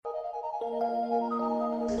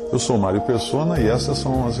Eu sou Mário Persona e essas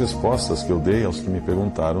são as respostas que eu dei aos que me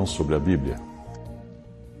perguntaram sobre a Bíblia.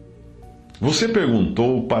 Você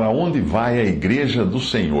perguntou para onde vai a igreja do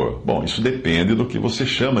Senhor. Bom, isso depende do que você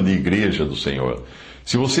chama de igreja do Senhor.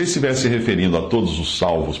 Se você estiver se referindo a todos os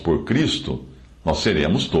salvos por Cristo, nós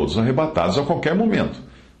seremos todos arrebatados a qualquer momento,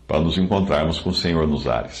 para nos encontrarmos com o Senhor nos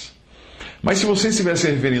ares. Mas se você estiver se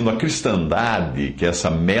referindo à cristandade, que é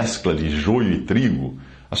essa mescla de joio e trigo,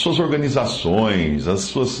 as suas organizações, as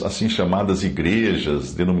suas assim chamadas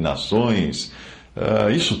igrejas, denominações,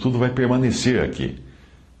 isso tudo vai permanecer aqui,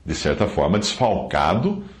 de certa forma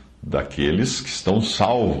desfalcado daqueles que estão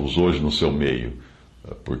salvos hoje no seu meio,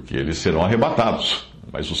 porque eles serão arrebatados.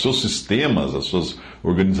 Mas os seus sistemas, as suas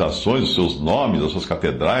organizações, os seus nomes, as suas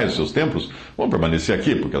catedrais, os seus templos vão permanecer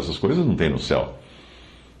aqui, porque essas coisas não tem no céu.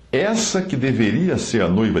 Essa que deveria ser a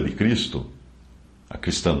noiva de Cristo, a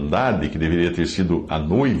cristandade que deveria ter sido a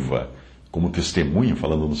noiva, como testemunho,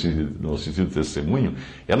 falando no sentido de testemunho,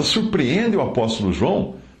 ela surpreende o apóstolo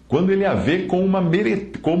João quando ele a vê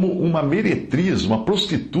como uma meretriz, uma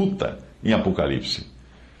prostituta em Apocalipse.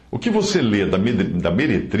 O que você lê da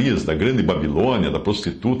meretriz, da grande Babilônia, da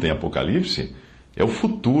prostituta em Apocalipse, é o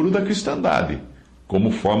futuro da cristandade,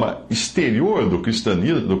 como forma exterior do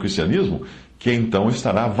cristianismo, que então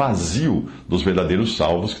estará vazio dos verdadeiros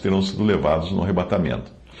salvos que terão sido levados no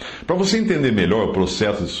arrebatamento. Para você entender melhor o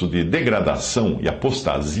processo de degradação e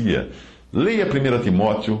apostasia, leia 1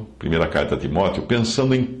 Timóteo, primeira carta a Timóteo,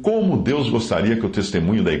 pensando em como Deus gostaria que o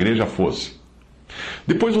testemunho da igreja fosse.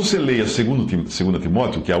 Depois você leia 2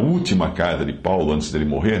 Timóteo, que é a última carta de Paulo antes dele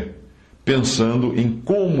morrer, pensando em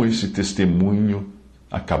como esse testemunho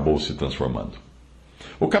acabou se transformando.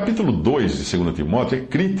 O capítulo 2 de 2 Timóteo é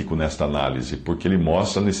crítico nesta análise, porque ele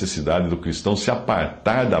mostra a necessidade do cristão se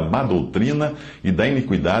apartar da má doutrina e da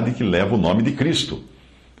iniquidade que leva o nome de Cristo.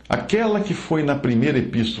 Aquela que foi na primeira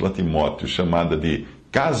epístola a Timóteo chamada de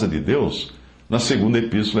casa de Deus, na segunda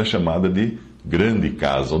epístola é chamada de grande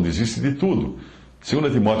casa, onde existe de tudo.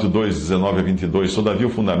 2 Timóteo 2, 19 a 22, todavia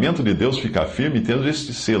o fundamento de Deus fica firme tendo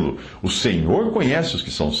este selo: o Senhor conhece os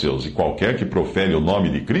que são seus, e qualquer que profere o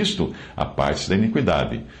nome de Cristo, aparte-se da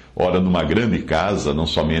iniquidade. Ora, numa grande casa, não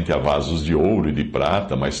somente há vasos de ouro e de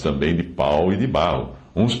prata, mas também de pau e de barro,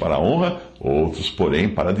 uns para a honra, outros, porém,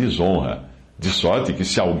 para a desonra. De sorte que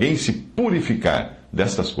se alguém se purificar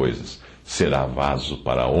destas coisas, será vaso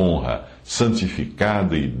para a honra,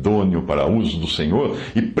 santificado e idôneo para uso do Senhor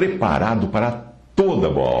e preparado para toda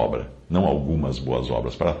boa obra, não algumas boas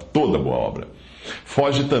obras, para toda boa obra.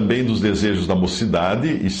 Foge também dos desejos da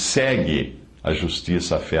mocidade e segue a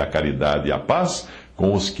justiça, a fé, a caridade e a paz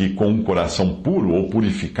com os que, com um coração puro ou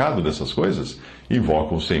purificado dessas coisas,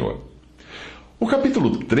 invocam o Senhor. O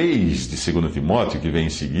capítulo 3 de 2 Timóteo, que vem em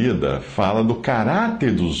seguida, fala do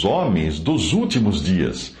caráter dos homens dos últimos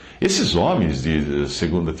dias. Esses homens de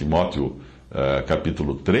 2 Timóteo,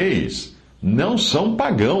 capítulo 3, não são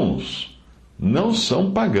pagãos. Não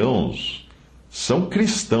são pagãos, são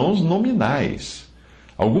cristãos nominais.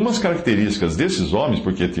 Algumas características desses homens,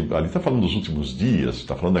 porque ali está falando dos últimos dias,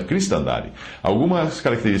 está falando da cristandade. Algumas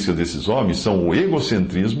características desses homens são o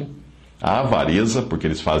egocentrismo, a avareza, porque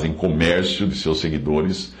eles fazem comércio de seus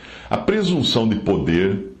seguidores, a presunção de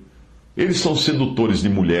poder. Eles são sedutores de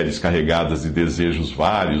mulheres carregadas de desejos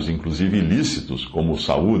vários, inclusive ilícitos, como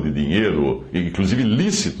saúde, dinheiro, inclusive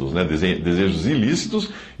lícitos, né? Desejos ilícitos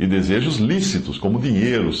e desejos lícitos, como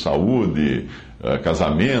dinheiro, saúde,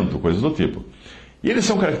 casamento, coisas do tipo. E eles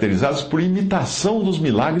são caracterizados por imitação dos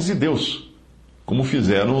milagres de Deus, como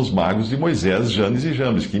fizeram os magos de Moisés, Janes e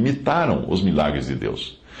Jambres, que imitaram os milagres de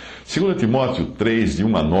Deus. 2 Timóteo 3, de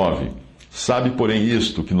 1 a 9, sabe, porém,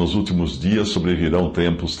 isto, que nos últimos dias sobrevirão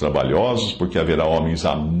tempos trabalhosos, porque haverá homens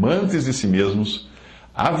amantes de si mesmos,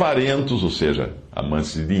 avarentos, ou seja,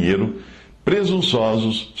 amantes de dinheiro,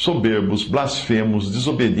 presunçosos, soberbos, blasfemos,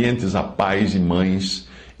 desobedientes a pais e mães,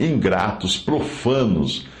 ingratos,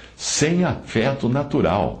 profanos, sem afeto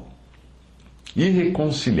natural,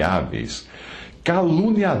 irreconciliáveis,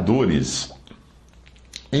 caluniadores,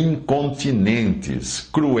 incontinentes,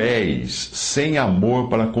 cruéis, sem amor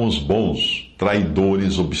para com os bons,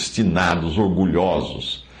 traidores, obstinados,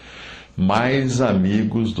 orgulhosos, mais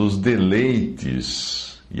amigos dos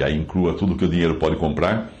deleites, e aí inclua tudo que o dinheiro pode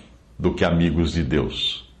comprar, do que amigos de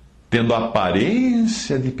Deus, tendo a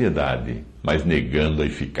aparência de piedade, mas negando a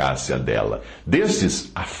eficácia dela. Destes,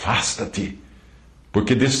 afasta-te,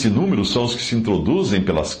 Porque deste número são os que se introduzem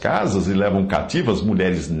pelas casas e levam cativas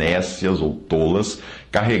mulheres nécias ou tolas,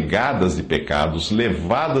 carregadas de pecados,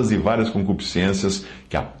 levadas de várias concupiscências,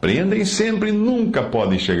 que aprendem sempre e nunca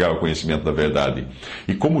podem chegar ao conhecimento da verdade.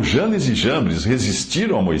 E como Janes e Jambres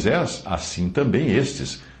resistiram a Moisés, assim também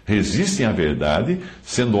estes resistem à verdade,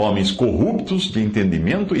 sendo homens corruptos de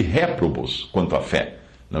entendimento e réprobos quanto à fé.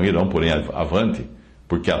 Não irão, porém, avante,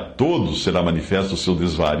 porque a todos será manifesto o seu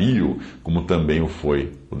desvario, como também o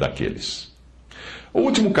foi o daqueles. O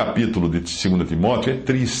último capítulo de 2 Timóteo é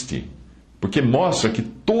triste, porque mostra que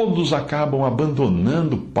todos acabam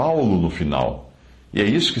abandonando Paulo no final. E é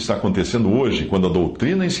isso que está acontecendo hoje, quando a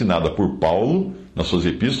doutrina ensinada por Paulo, nas suas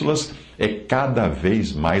epístolas, é cada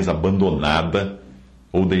vez mais abandonada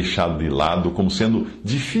ou deixada de lado como sendo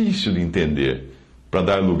difícil de entender, para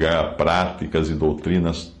dar lugar a práticas e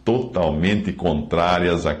doutrinas totalmente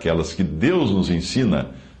contrárias àquelas que Deus nos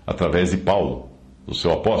ensina através de Paulo, o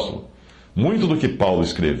seu apóstolo. Muito do que Paulo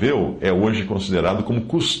escreveu é hoje considerado como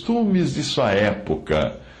costumes de sua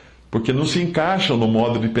época, porque não se encaixam no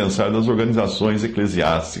modo de pensar das organizações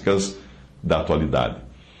eclesiásticas da atualidade.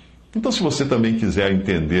 Então, se você também quiser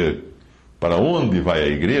entender para onde vai a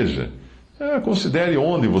igreja, considere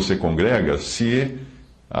onde você congrega se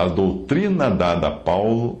a doutrina dada a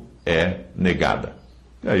Paulo é negada.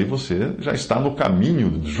 E aí você já está no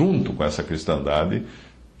caminho, junto com essa cristandade,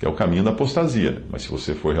 que é o caminho da apostasia. Mas se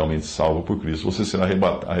você for realmente salvo por Cristo, você será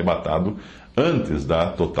arrebatado antes da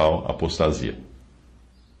total apostasia.